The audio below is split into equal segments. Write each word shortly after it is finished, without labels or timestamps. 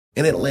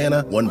In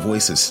Atlanta, one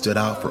voice has stood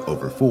out for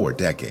over 4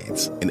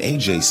 decades. An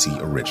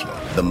AJC original,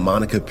 The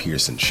Monica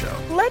Pearson Show.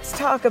 Let's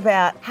talk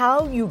about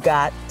how you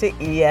got to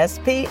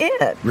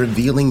ESPN.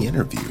 Revealing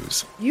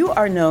interviews. You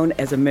are known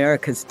as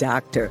America's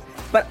doctor,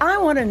 but I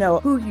want to know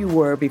who you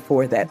were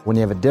before that. When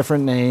you have a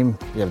different name,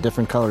 you have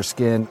different color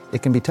skin,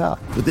 it can be tough.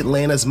 With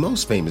Atlanta's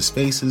most famous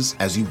faces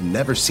as you've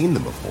never seen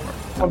them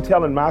before. I'm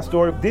telling my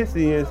story. This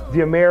is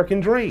the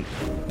American dream.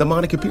 The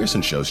Monica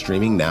Pearson Show,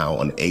 streaming now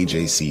on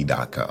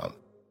AJC.com.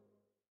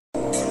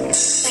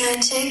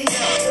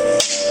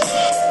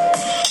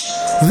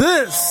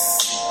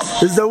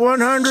 This is the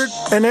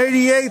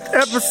 188th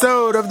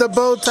episode of the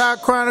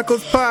Bowtie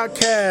Chronicles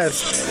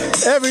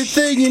podcast.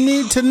 Everything you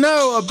need to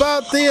know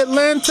about the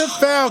Atlanta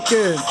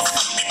Falcons.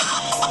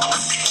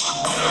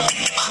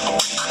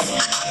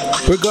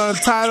 We're going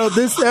to title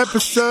this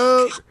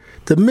episode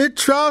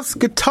Dimitroff's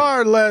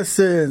Guitar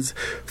Lessons.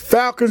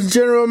 Falcons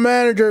general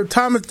manager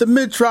Thomas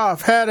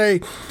Dimitroff had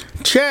a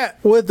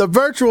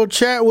virtual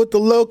chat with the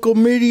local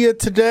media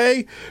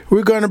today.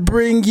 We're going to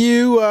bring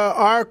you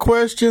our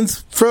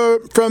questions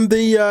from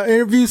the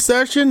interview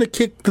session to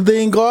kick the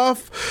thing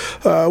off.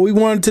 We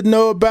wanted to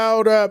know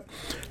about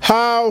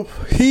how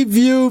he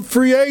viewed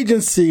free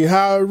agency,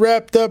 how it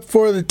wrapped up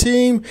for the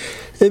team,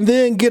 and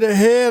then get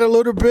ahead a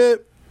little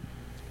bit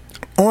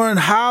on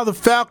how the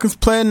Falcons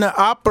plan to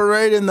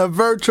operate in the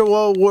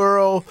virtual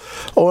world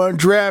on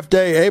draft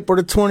day, April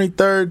the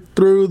 23rd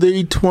through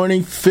the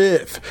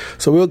 25th.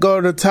 So we'll go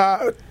to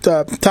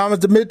Thomas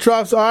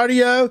Dimitroff's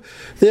audio.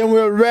 Then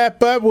we'll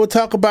wrap up. We'll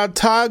talk about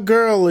Todd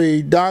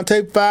Gurley,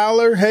 Dante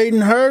Fowler,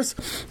 Hayden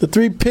Hurst, the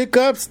 3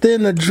 pickups,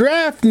 then the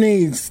draft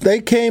needs.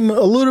 They came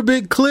a little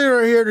bit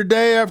clearer here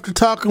today after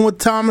talking with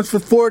Thomas for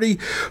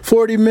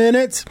 40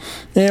 minutes,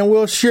 and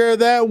we'll share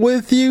that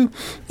with you.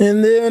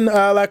 And then,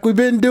 like we've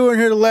been doing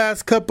here the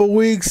last couple of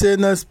weeks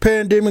in this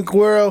pandemic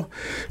world,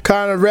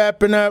 kind of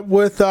wrapping up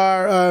with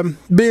our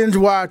binge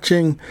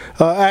watching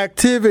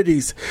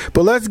activities.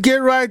 But let's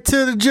get right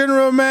to the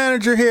general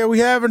manager here. We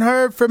haven't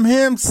heard from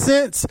him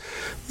since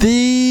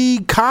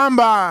the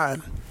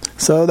combine.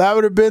 So that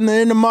would have been the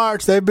end of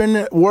March. They've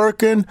been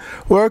working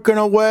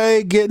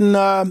away, getting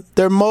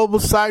their mobile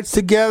sites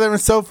together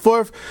and so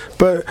forth.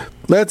 But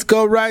let's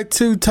go right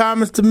to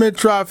Thomas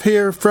Dimitroff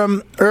here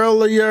from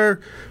earlier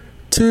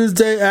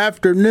Tuesday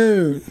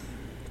afternoon.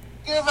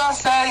 Give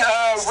us a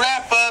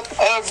wrap-up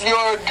of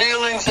your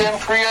dealings in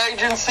free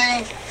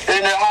agency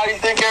and how you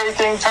think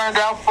everything turned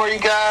out for you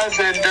guys.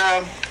 And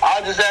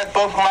I'll just ask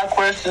both of my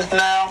questions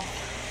now.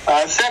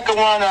 Second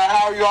one,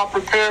 how are you all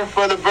preparing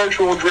for the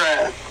virtual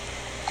draft?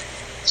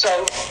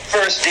 So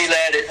first,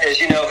 D-Lad, as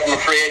you know, from a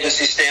free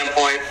agency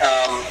standpoint,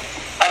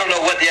 I don't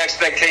know what the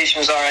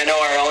expectations are. I know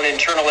our own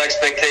internal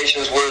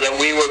expectations were that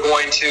we were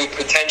going to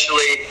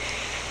potentially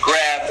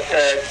grab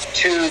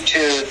 2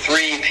 to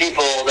 3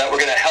 people that were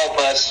going to help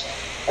us,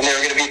 and they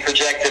were going to be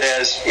projected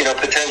as,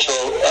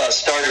 potential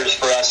starters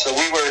for us. So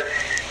we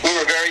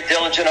were very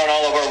diligent on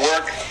all of our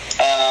work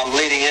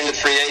leading into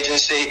free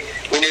agency.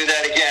 We knew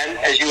that, again,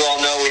 as you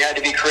all know, we had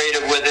to be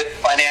creative with it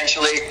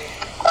financially.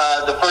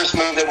 The first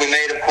move that we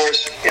made, of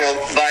course,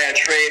 via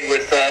trade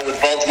with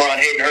Baltimore on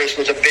Hayden Hurst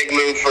was a big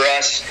move for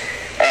us.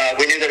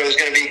 We knew that it was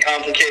going to be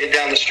complicated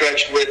down the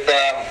stretch with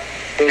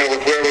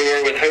where we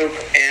were with Hoop,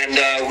 and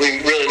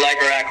we really like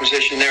our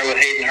acquisition there with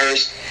Hayden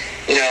Hurst.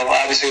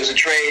 Obviously it was a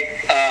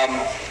trade,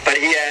 but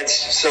he adds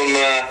some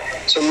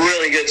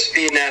really good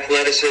speed and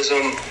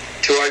athleticism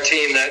to our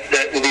team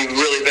that will be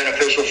really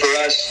beneficial for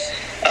us.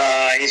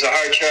 He's a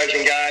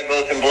hard-charging guy,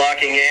 both in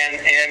blocking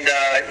and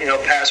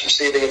pass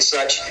receiving and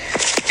such.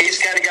 He's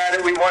the kind of guy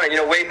that we wanted.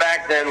 Way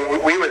back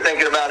then, we were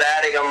thinking about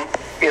adding him,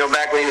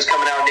 back when he was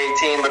coming out in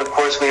 18, but of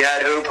course we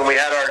had Hoop and we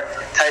had our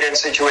tight end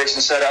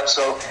situation set up,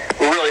 so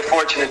we're really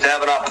fortunate to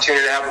have an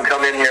opportunity to have him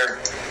come in here.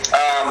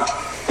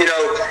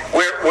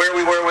 Where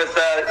we were with,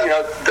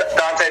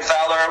 Dante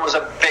Fowler was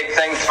a big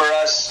thing for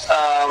us.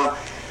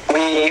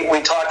 We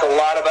talked a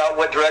lot about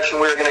what direction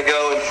we were going to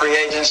go in free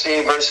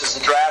agency versus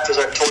the draft, as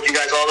I've told you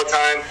guys all the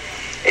time.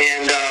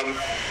 And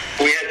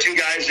we had 2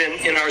 guys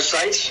in our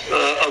sights.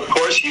 Of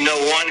course,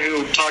 one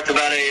who talked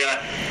about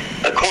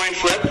a coin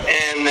flip,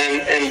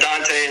 and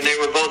Dante, and they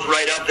were both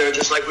right up there,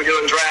 just like we do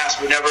in drafts.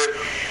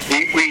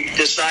 We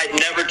decide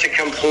never to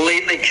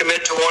completely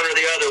commit to one or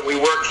the other. We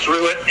worked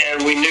through it,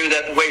 and we knew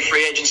that the way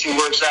free agency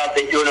works out,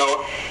 that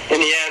in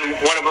the end,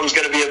 one of them is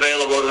going to be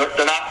available.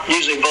 They're not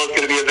usually both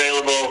going to be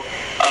available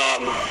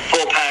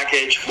full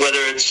package, whether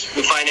it's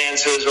the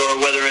finances or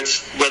whether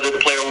the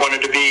player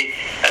wanted to be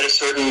at a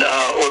certain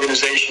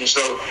organization. So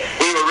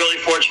we were really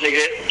fortunate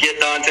to get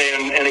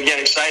Dante, and again,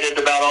 excited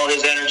about all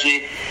his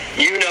energy.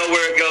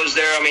 Where it goes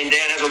there. I mean,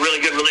 Dan has a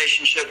really good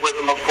relationship with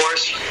him, of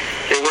course.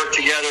 They work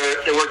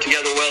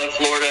together well in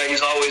Florida. He's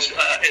always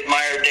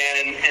admired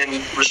Dan and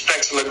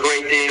respects him a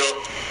great deal,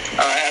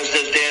 as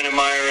does Dan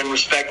admire and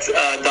respect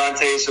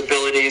Dante's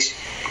abilities,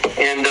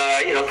 and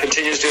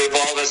continues to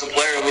evolve as a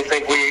player. And we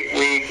think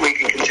we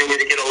can continue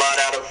to get a lot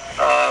out of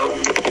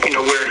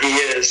where he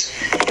is.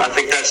 I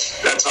think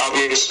that's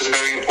obvious and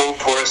very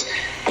important for us.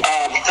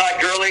 Todd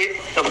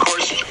Gurley, of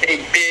course, a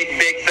big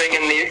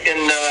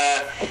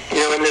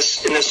in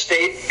this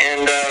state.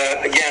 And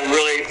again,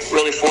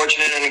 really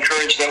fortunate and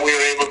encouraged that we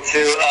were able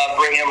to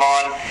bring him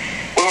on.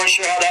 We weren't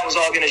sure how that was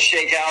all going to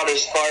shake out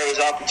as far as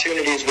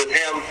opportunities with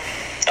him,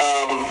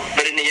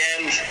 but in the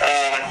end,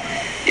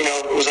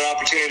 it was an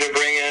opportunity to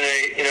bring in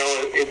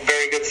a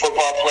very good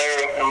football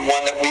player and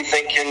one that we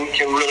think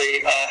can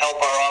really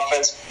help our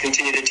offense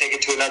continue to take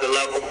it to another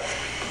level.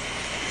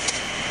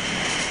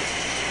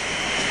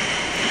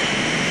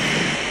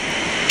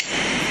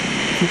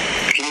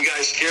 Can you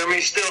guys hear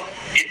me still?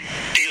 Do you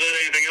need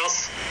anything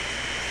else?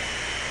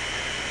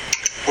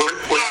 We're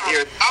not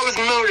here. I was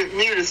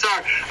muted.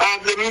 Sorry.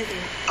 The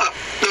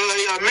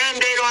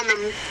mandate on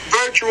the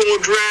virtual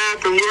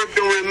draft and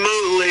working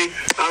remotely.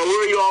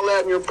 Where are you all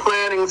at in your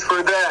plannings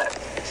for that?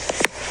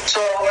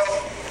 So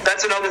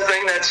that's another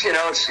thing that's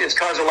it's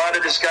caused a lot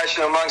of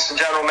discussion amongst the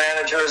general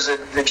managers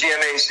at the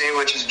GMAC,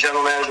 which is the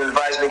General Manager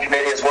Advisory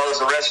Committee, as well as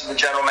the rest of the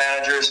general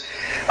managers.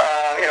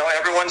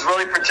 Everyone's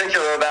really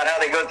particular about how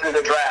they go through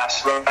the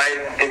drafts,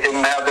 right? They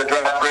didn't have their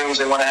draft rooms.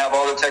 They want to have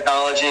all the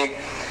technology.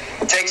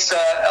 It takes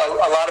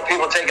a lot of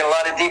people taking a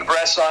lot of deep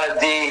breaths on it,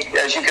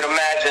 as you can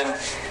imagine.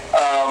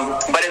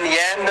 But in the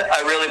end, I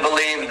really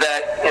believe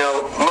that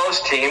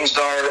most teams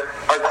are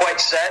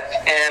quite set.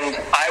 And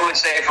I would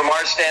say, from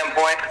our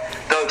standpoint,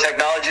 though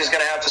technology is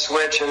going to have to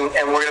switch, and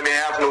we're going to be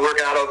having to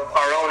work out of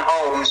our own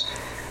homes.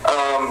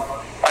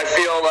 I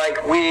feel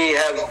like we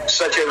have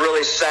such a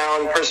really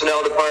sound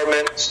personnel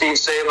department. Steve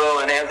Sabo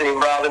and Anthony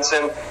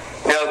Robinson,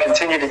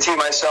 continue to tee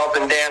myself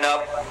and Dan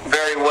up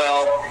very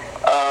well.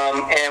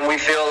 And we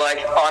feel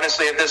like,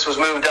 honestly, if this was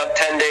moved up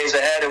 10 days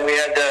ahead and we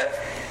had to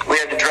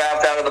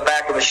draft out of the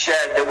back of a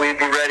shed, that we'd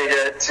be ready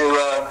to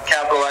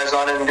capitalize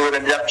on it and do an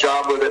adept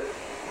job with it.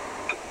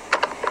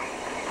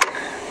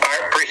 All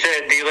right,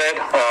 appreciate it, D-Led.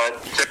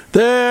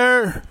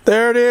 There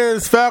it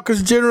is.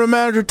 Falcons General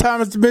Manager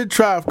Thomas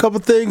Dimitroff. Couple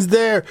things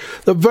there.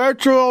 The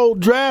virtual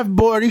draft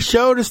board, he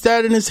showed us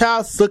that in his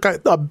house. Look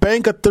like a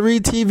bank of 3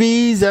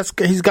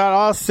 TVs. He's got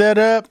all set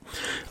up.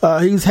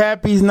 He was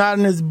happy he's not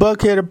in his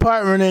Buckhead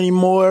apartment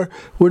anymore.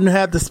 Wouldn't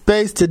have the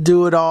space to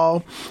do it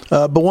all.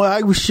 But when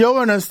he was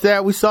showing us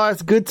that, we saw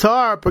his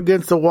guitar up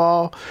against the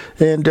wall.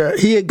 And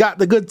he had got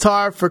the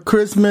guitar for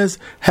Christmas.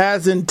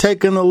 Hasn't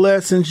taken the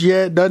lessons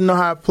yet. Doesn't know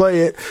how to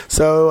play it.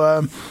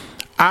 So,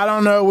 I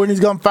don't know when he's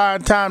going to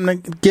find time to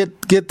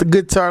get the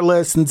guitar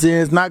lessons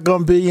in. It's not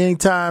going to be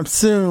anytime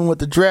soon with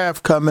the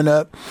draft coming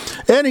up.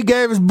 And he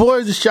gave his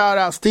boys a shout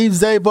out, Steve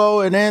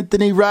Zabo and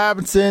Anthony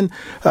Robinson,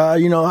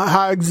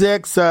 high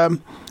execs. I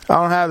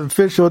don't have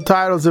official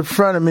titles in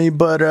front of me,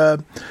 but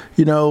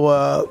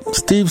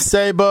Steve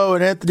Sabo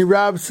and Anthony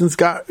Robinson's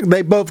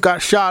they both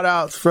got shout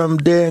outs from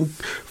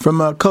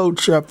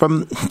coach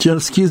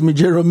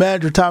General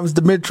Manager Thomas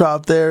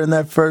Dimitroff there in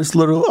that first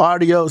little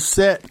audio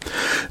set.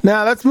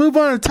 Now let's move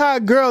on to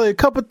Todd Gurley. A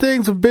couple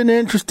things have been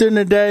interesting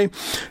today.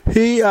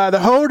 The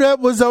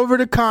holdup was over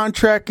the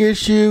contract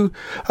issue.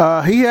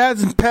 He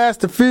hasn't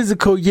passed the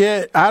physical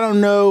yet. I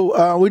don't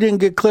know. We didn't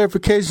get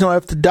clarification on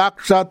if the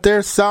doctors out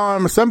there saw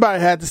him or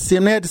somebody had to see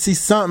him. They had to see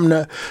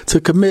something to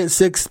commit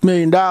 $6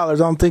 million. I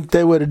don't think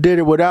they would have did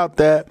it without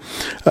that.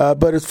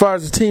 But as far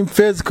as the team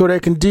physical, they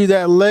can do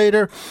that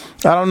later.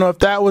 I don't know if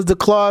that was the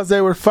clause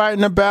they were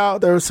fighting about.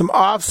 There were some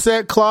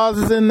offset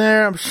clauses in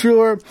there. I'm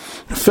sure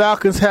the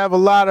Falcons have a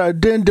lot of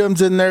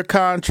addendums in their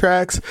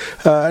contracts.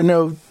 I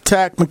know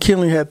Tack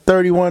McKinley had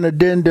 31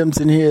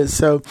 addendums in his,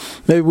 so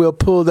maybe we'll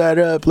pull that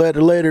up at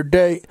a later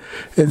date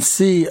and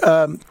see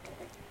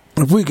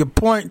if we could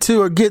point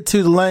to or get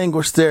to the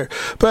language there.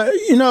 But,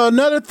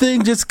 another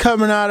thing just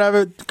coming out of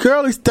it,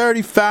 Gurley's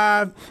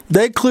 35.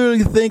 They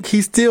clearly think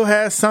he still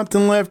has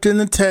something left in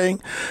the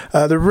tank.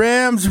 The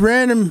Rams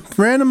ran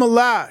him a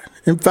lot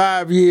in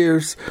 5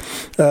 years.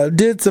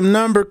 Did some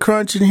number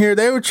crunching here.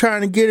 They were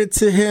trying to get it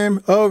to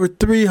him over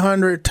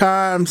 300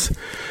 times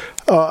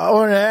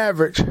on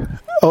average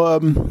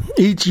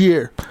each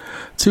year.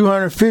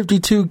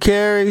 252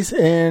 carries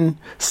and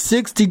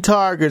 60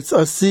 targets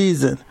a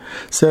season.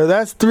 So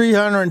that's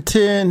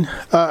 310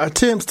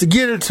 attempts to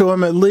get it to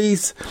him at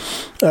least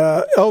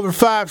over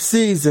 5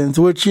 seasons,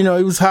 which, he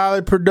was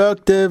highly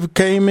productive,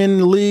 came in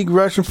the league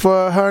rushing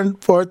for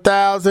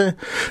 1,000.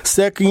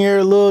 Second year,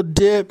 a little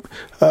dip.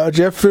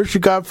 Jeff Fisher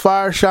got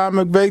fired. Sean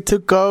McVay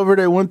took over.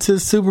 They went to the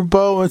Super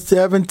Bowl in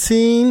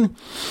 17.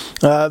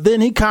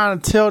 Then he kind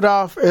of tailed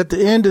off at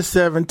the end of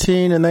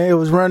 17, and it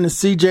was running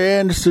C.J.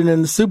 Anderson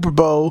in the Super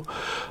Bowl.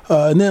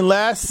 And then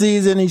last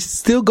season, he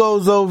still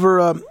goes over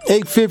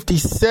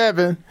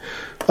 857,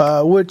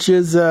 which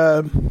is,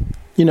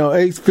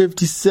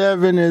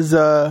 857 is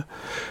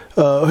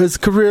his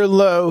career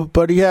low,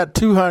 but he had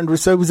 200,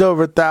 so he was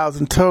over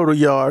 1,000 total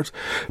yards.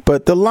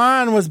 But the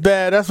line was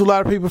bad. That's what a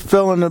lot of people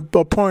failing to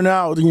point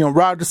out.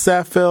 Roger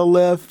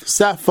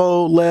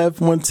Saffold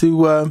left,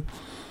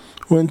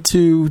 went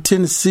to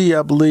Tennessee,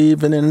 I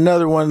believe, and then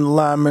another one of the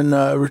linemen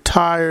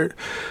retired.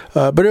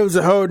 But it was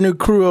a whole new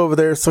crew over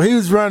there. So he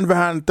was running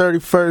behind the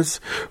 31st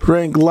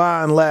ranked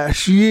line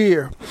last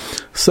year.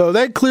 So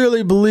they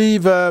clearly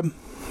believe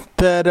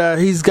that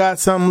he's got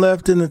something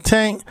left in the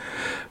tank.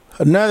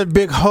 Another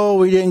big hole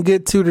we didn't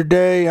get to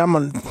today. I'm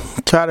going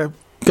to try to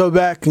go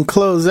back and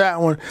close that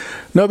one.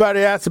 Nobody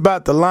asked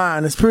about the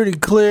line. It's pretty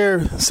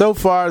clear so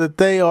far that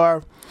they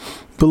are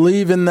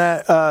believing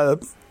that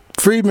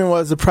Freeman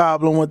was the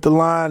problem with the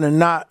line and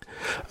not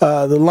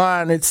the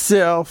line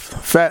itself. The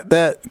fact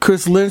that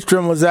Chris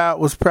Lindstrom was out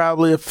was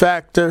probably a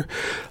factor.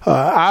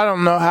 I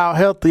don't know how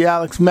healthy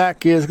Alex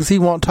Mack is because he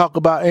won't talk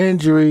about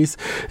injuries.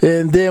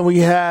 And then we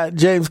had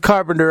James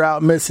Carpenter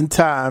out missing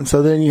time.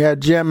 So then you had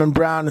Jamin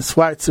Brown and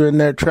Schweitzer in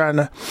there trying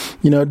to,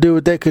 do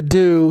what they could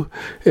do.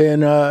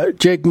 And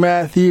Jake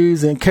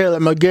Matthews and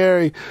Caleb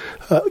McGarry.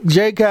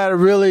 Jake had a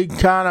really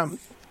kind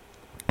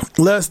of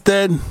less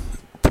than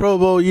Pro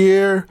Bowl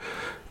year.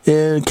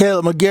 And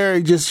Caleb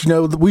McGarry just,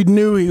 we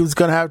knew he was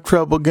going to have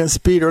trouble against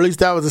speed, or at least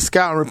that was a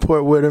scouting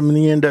report with him, and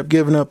he ended up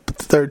giving up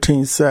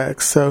 13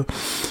 sacks. So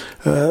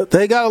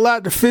they got a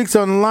lot to fix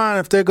on the line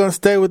if they're going to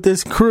stay with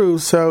this crew.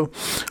 So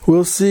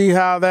we'll see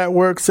how that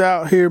works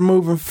out here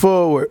moving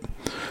forward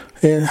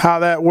and how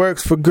that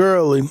works for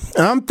Gurley.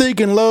 I'm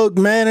thinking load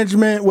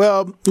management.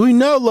 Well, we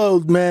know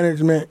load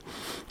management.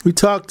 We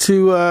talked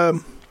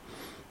to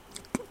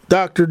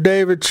Dr.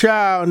 David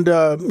Chow, and,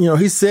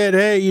 he said,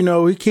 hey,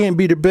 he can't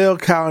be the bell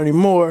cow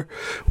anymore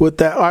with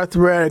that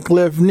arthritic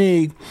left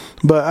knee.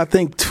 But I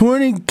think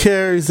 20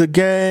 carries a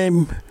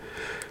game,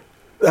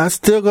 that's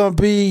still going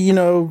to be,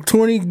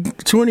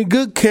 20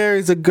 good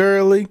carries of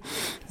Gurley,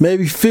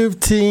 maybe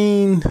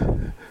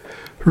 15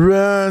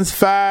 runs,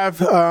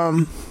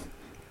 5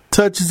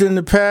 touches in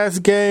the pass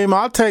game.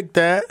 I'll take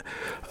that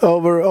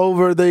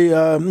over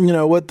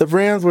the, what the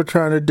Rams were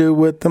trying to do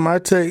with them. I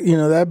take,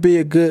 that'd be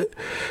a good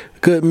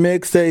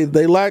mix. They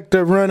like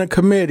to run a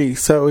committee,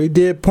 so he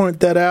did point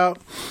that out.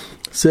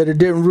 Said it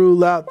didn't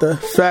rule out the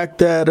fact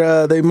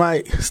that they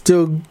might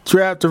still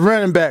draft a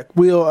running back.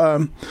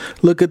 We'll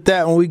look at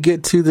that when we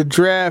get to the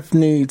draft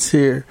needs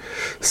here.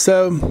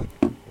 So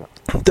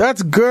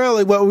that's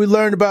Gurley, what we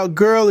learned about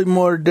Gurley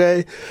more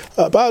today.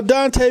 About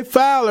Dante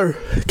Fowler,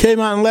 came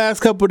out in the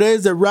last couple of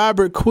days that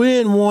Robert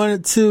Quinn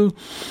wanted to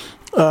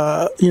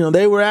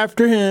they were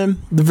after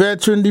him, the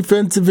veteran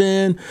defensive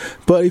end,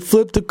 but he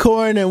flipped the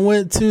coin and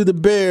went to the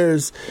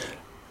Bears.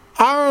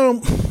 I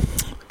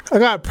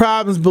got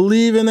problems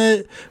believing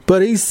it,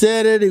 but he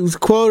said it. He was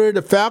quoted.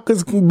 The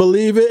Falcons can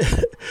believe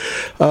it.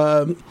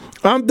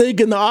 I'm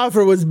thinking the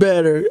offer was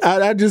better. I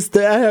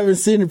haven't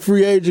seen a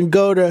free agent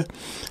go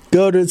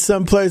to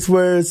some place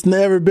where it's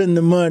never been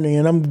the money.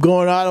 And I'm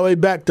going all the way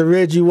back to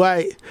Reggie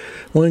White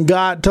when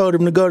God told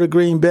him to go to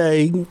Green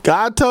Bay.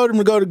 God told him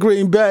to go to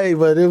Green Bay,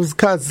 but it was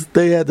because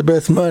they had the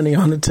best money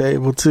on the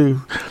table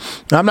too.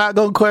 I'm not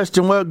going to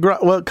question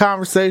what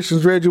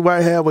conversations Reggie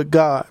White had with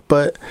God,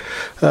 but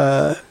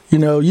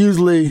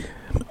usually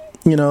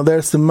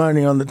there's some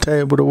money on the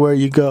table to where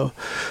you go.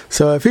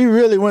 So if he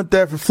really went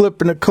there for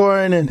flipping the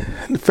coin and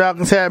the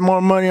Falcons had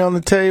more money on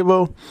the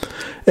table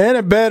and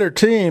a better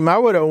team, I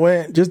would have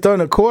went just on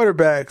the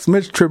quarterbacks,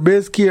 Mitch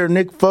Trubisky or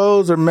Nick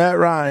Foles or Matt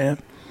Ryan.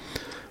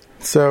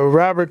 So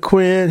Robert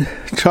Quinn,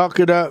 chalk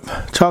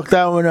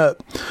that one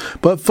up.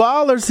 But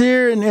Fowler's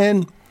here,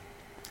 and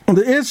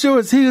the issue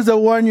is he was a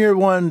one-year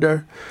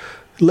wonder.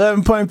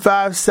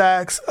 11.5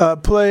 sacks,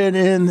 playing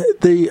in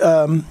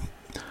the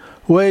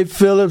Wade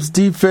Phillips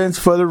defense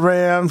for the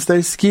Rams.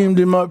 They schemed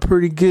him up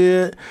pretty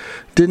good.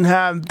 Didn't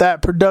have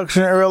that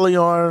production early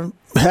on.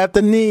 Had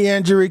the knee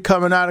injury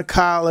coming out of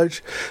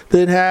college.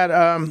 Then had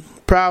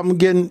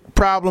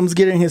problems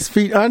getting his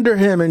feet under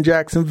him in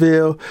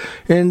Jacksonville.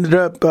 Ended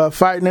up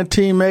fighting a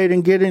teammate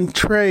and getting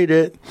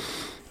traded.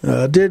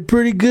 Did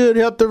pretty good,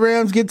 helped the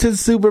Rams get to the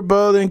Super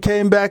Bowl, then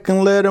came back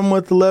and led them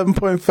with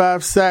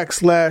 11.5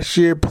 sacks last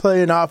year,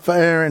 playing off of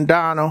Aaron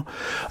Donald.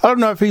 I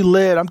don't know if he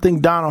led. I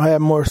think Donald had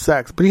more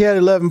sacks, but he had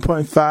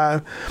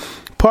 11.5.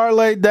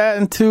 Parlayed that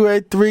into a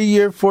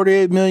 3-year,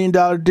 $48 million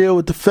deal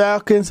with the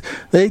Falcons.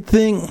 They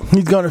think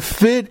he's going to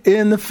fit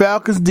in the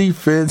Falcons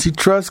defense. He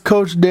trusts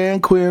Coach Dan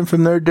Quinn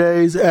from their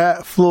days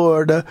at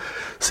Florida.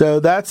 So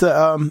that's they're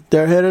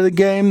ahead of the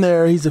game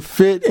there. He's a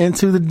fit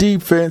into the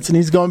defense, and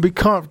he's going to be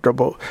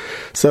comfortable.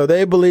 So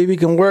they believe he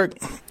can work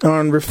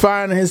on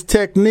refining his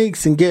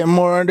techniques and getting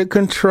more under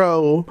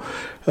control.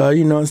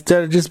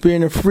 Instead of just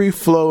being a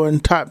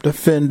free-flowing type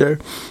defender,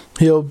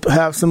 he'll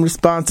have some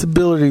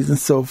responsibilities and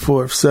so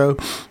forth. So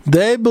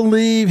they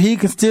believe he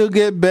can still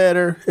get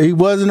better. He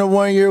wasn't a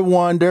one-year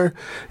wonder,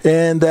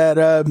 and that,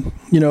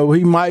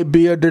 he might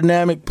be a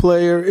dynamic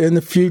player in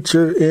the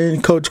future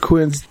in Coach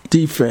Quinn's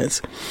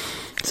defense.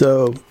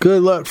 So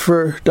good luck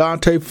for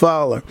Dante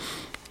Fowler.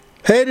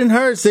 Hayden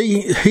Hurst,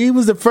 he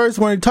was the first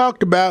one he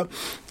talked about.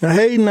 Now,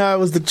 Hayden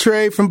was the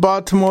trade from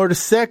Baltimore, the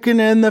second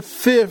and the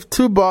fifth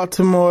to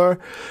Baltimore.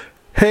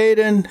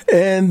 Hayden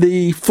and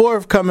the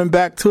fourth coming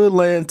back to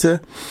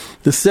Atlanta.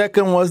 The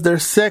second was their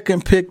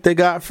second pick they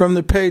got from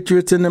the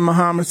Patriots in the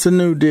Mohamed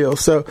Sanu deal.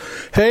 So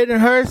Hayden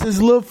Hurst is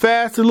a little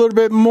faster, a little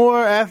bit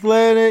more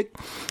athletic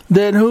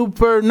than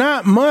Hooper.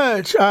 Not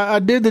much. I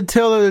did the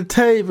tail of the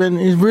tape, and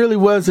it really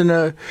wasn't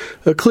a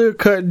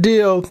clear-cut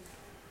deal.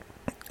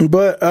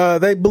 but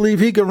they believe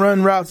he can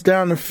run routes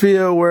down the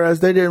field, whereas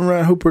they didn't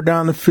run Hooper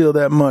down the field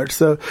that much.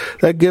 So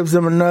that gives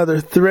them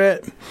another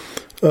threat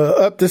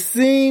up the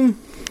seam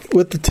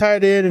with the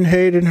tight end and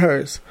Hayden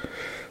Hurst.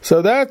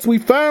 So we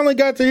finally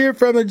got to hear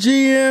from the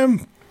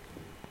GM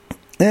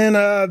and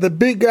the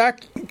big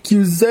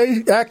acquisitions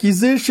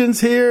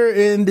here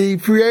in the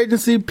free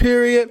agency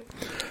period.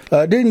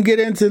 Didn't get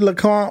into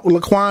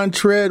Laquan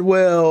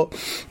Treadwell,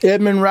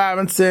 Edmund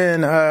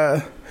Robinson,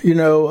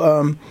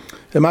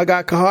 and my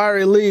guy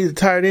Kahari Lee, the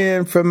tight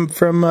end from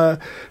the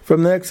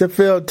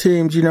XFL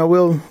teams.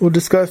 We'll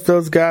discuss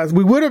those guys.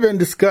 We would have been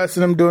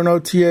discussing them during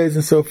OTAs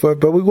and so forth,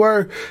 but we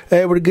were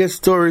able to get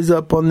stories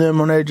up on them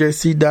on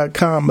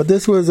AJC.com. But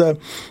this was a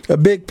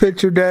big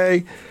picture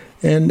day,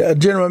 and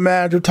General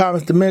Manager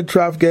Thomas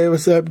Dimitroff gave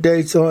us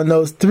updates on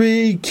those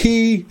 3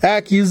 key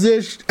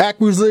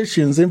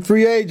acquisitions in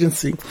free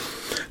agency.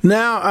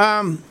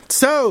 Now,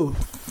 so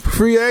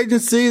free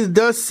agency, the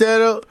dust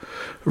settled.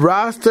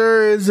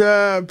 Roster is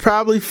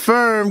probably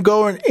firm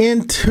going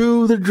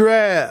into the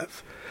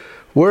draft.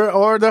 Where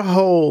are the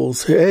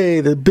holes?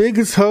 Hey, the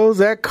biggest holes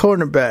at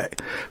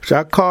cornerback, which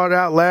I called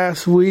out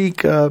last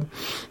week.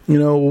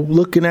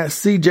 Looking at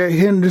C.J.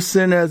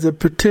 Henderson as a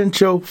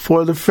potential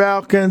for the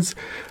Falcons.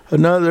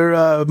 Another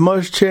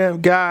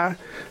Muschamp guy.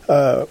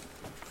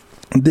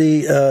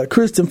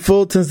 Kristen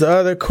Fulton's the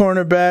other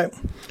cornerback.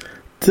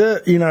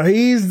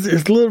 He's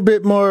a little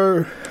bit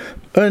more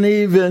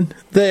uneven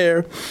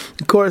there.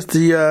 Of course,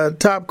 the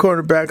top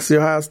cornerback's the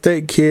Ohio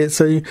State kid,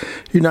 so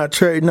you're not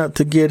trading up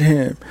to get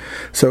him.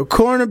 So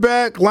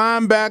cornerback,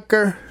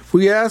 linebacker.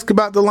 We ask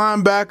about the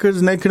linebackers,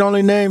 and they can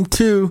only name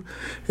 2,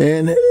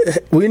 and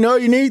we know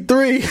you need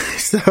 3.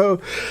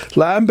 So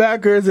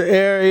linebacker is an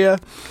area.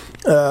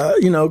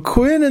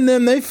 Quinn and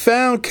them, they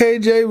found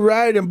KJ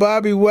Wright and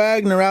Bobby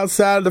Wagner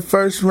outside of the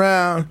first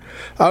round.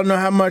 I don't know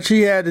how much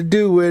he had to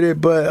do with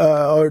it, but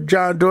or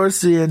John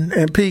Dorsey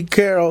and Pete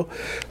Carroll.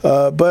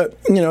 But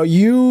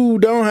you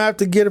don't have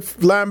to get a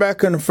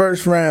linebacker in the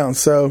first round.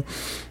 So,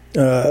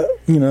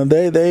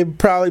 they've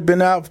probably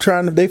been out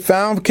they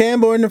found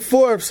Campbell in the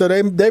 4th, so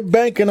they're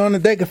banking on it.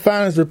 They can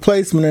find his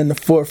replacement in the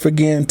 4th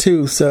again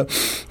too. So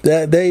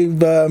that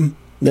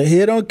they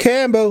hit on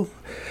Campbell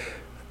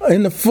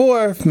in the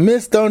 4th,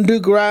 missed on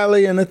Duke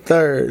Riley in the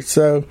 3rd.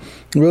 So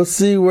we'll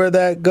see where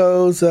that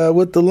goes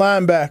with the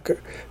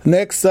linebacker.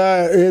 Next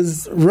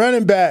is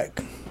running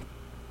back.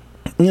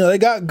 They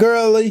got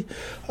Gurley,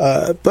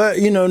 but,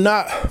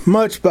 not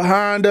much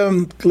behind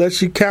them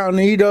unless you count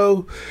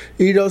Ito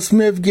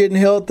Smith getting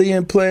healthy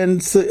and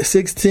playing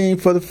 16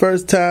 for the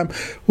first time.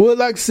 Would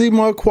like to see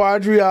more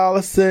Quadri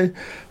Allison,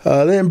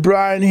 then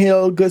Brian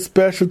Hill, good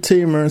special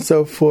teamer and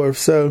so forth.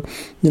 So,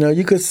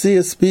 you could see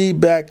a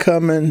speed back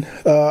coming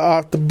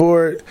off the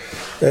board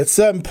at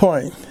some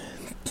point.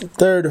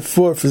 3rd or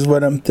 4th is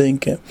what I'm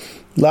thinking.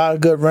 A lot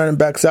of good running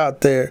backs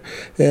out there.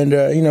 And,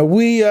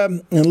 we,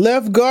 in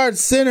left guard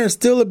center,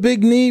 still a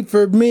big need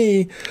for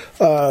me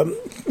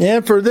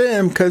and for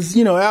them because,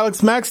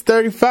 Alex Mack's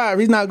 35.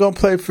 He's not going to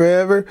play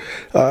forever.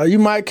 You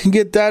can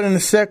get that in the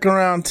 2nd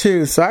round,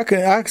 too. So I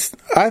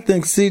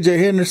think C.J.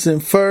 Henderson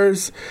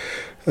first.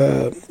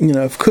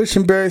 If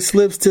Cushenberry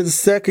slips to the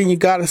 2nd, you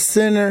got a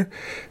center.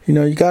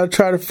 You got to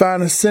try to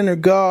find a center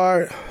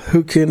guard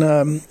who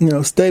can,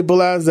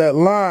 stabilize that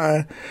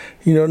line.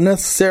 You don't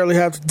necessarily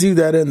have to do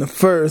that in the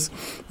 1st.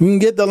 You can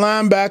get the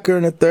linebacker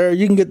in the 3rd.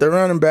 You can get the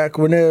running back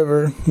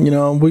whenever.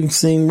 We've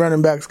seen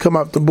running backs come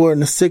up the board in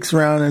the 6th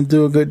round and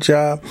do a good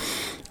job.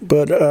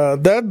 But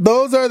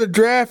those are the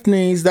draft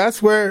needs.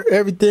 That's where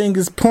everything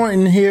is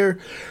pointing here.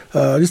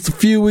 Just a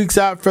few weeks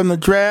out from the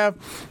draft.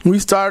 We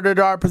started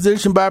our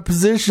position by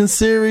position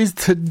series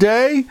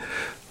today.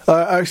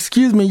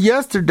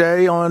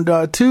 Yesterday on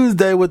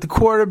Tuesday with the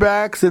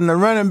quarterbacks, and the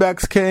running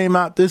backs came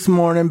out this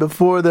morning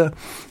before the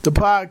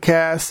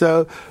podcast.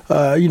 So,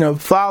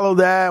 follow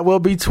that. We'll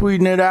be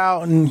tweeting it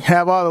out and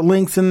have all the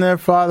links in there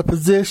for all the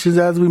positions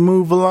as we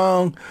move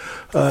along.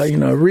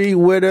 Read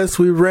with us.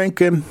 We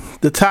ranking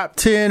the top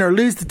 10 or at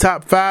least the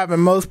top 5 in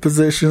most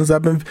positions.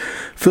 I've been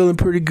feeling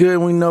pretty good.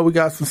 We know we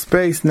got some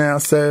space now,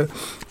 so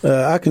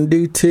I can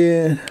do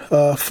 10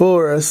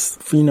 for us.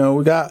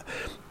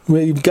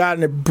 We've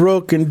gotten it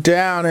broken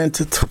down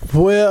into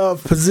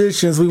 12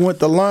 positions. We went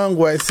the long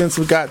way since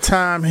we got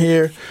time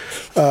here.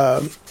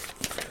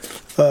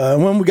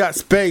 When we got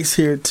space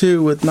here,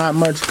 too, with not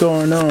much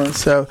going on.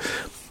 So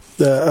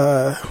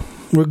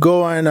we're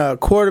going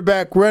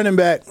quarterback, running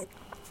back,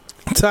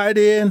 tight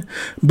end,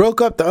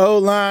 broke up the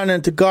O-line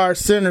into guard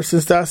center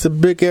since that's a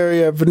big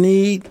area of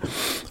need.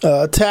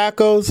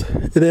 Tackles,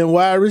 and then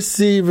wide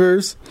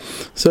receivers.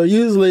 So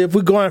usually if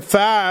we're going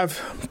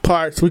 5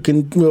 parts,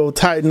 we'll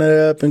tighten it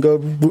up and go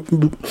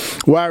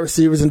wide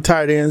receivers and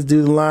tight ends,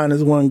 do the line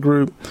as one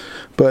group.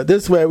 But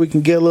this way we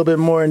can get a little bit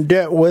more in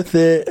depth with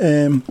it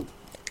and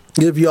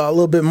give you all a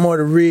little bit more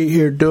to read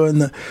here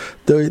during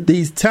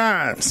these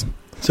times.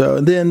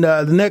 So then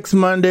the next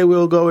Monday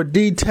we'll go with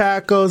D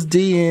tackles,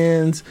 D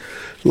ends,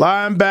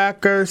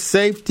 linebacker,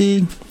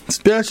 safety,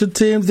 special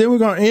teams. Then we're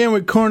going to end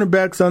with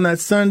cornerbacks on that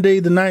Sunday,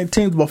 the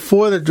 19th,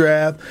 before the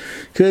draft,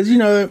 because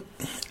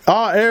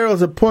all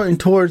arrows are pointing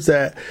towards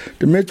that.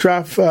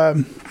 Dimitroff,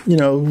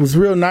 was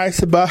real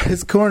nice about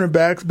his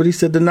cornerbacks, but he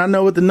said, did not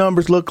know what the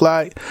numbers look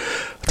like.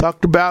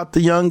 Talked about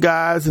the young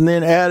guys, and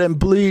then adding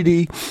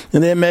Bleedy,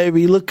 and then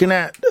maybe looking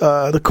at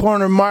the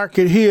corner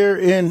market here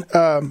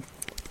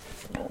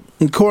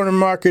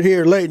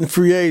late in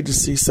free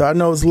agency. So I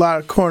know there's a lot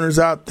of corners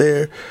out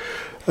there.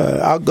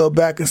 I'll go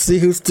back and see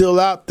who's still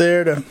out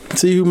there to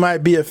see who might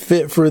be a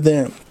fit for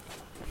them.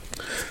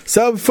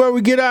 So before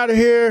we get out of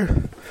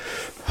here,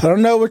 I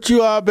don't know what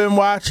you all been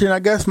watching. I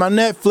guess my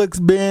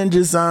Netflix binge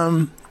is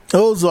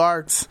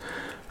Ozarks.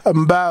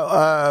 I'm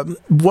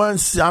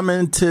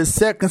into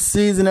second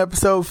season,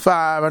 episode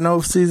 5. I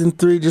know season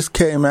 3 just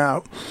came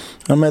out.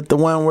 I'm at the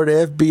one where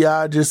the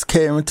FBI just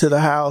came into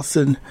the house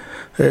and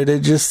they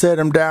just set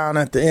him down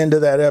at the end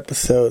of that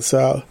episode.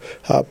 So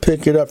I'll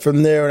pick it up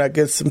from there when I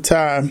get some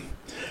time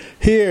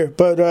here.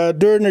 But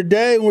during the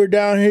day, we're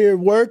down here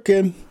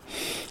working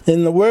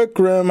in the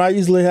workroom. I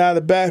usually have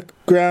the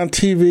background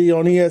TV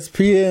on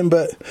ESPN,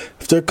 but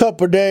after a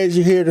couple of days,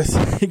 you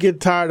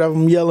get tired of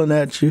them yelling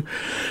at you,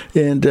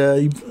 and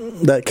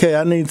like, hey,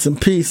 I need some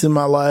peace in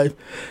my life,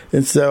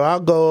 and so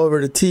I'll go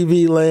over to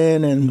TV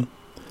Land and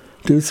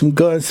do some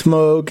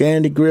Gunsmoke,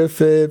 Andy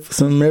Griffith,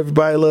 some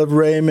Everybody Love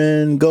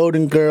Raymond,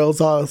 Golden Girls,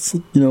 all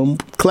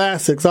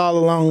classics all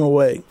along the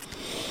way.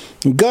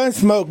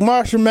 Gunsmoke,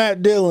 Marshall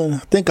Matt Dillon. I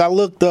think I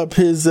looked up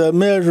his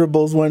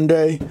measurables one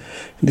day and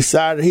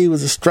decided he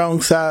was a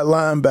strong side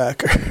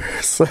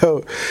linebacker.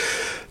 So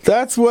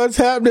that's what's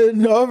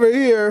happening over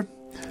here.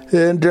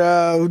 And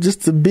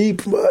just a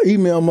beep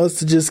email must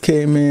have just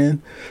came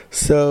in.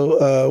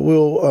 So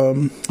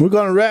we're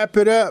going to wrap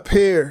it up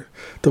here.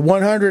 The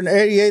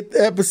 188th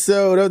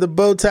episode of the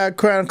Bowtie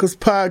Chronicles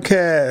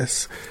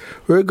podcast.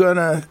 We're going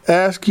to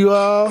ask you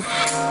all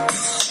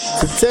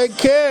to take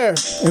care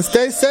and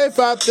stay safe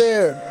out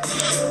there.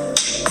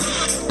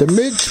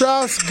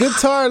 Dimitroff's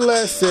Guitar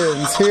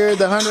Lessons here at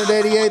the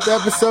 188th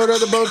episode of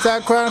the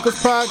Bowtie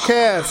Chronicles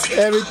podcast.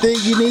 Everything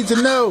you need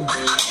to know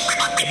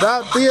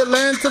about the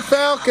Atlanta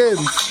Falcons.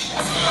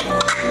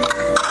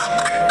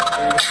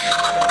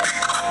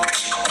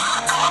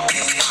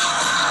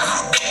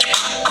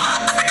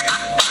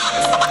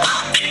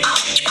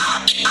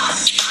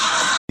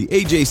 The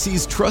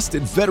AJC's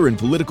trusted veteran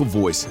political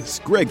voices,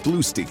 Greg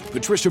Bluestein,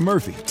 Patricia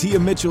Murphy, Tia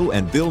Mitchell,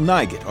 and Bill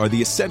Nygaard are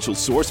the essential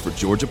source for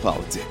Georgia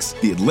politics.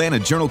 The Atlanta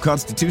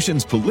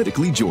Journal-Constitution's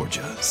Politically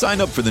Georgia.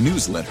 Sign up for the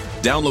newsletter,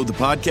 download the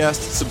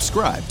podcast,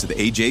 subscribe to the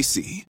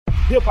AJC.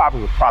 Hip-hop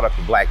is a product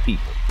of black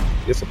people.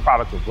 It's a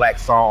product of black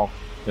song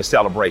and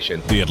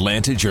celebration. The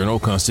Atlanta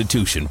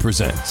Journal-Constitution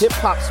presents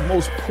hip-hop's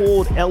most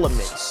pulled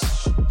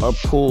elements are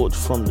pulled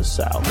from the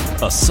South.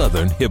 A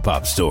Southern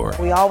hip-hop story.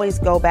 We always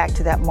go back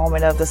to that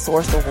moment of the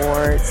Source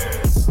Awards.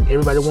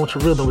 Everybody wants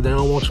your rhythm, but they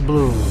don't want your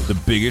blues. The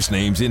biggest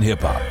names in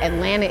hip-hop.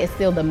 Atlanta is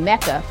still the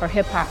mecca for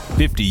hip-hop.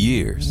 50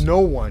 years. No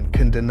one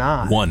can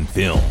deny one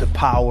film. The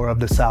power of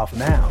the South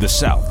now. The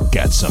South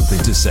got something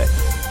to say.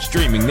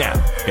 Streaming now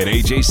at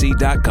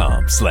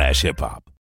ajc.com/hiphop.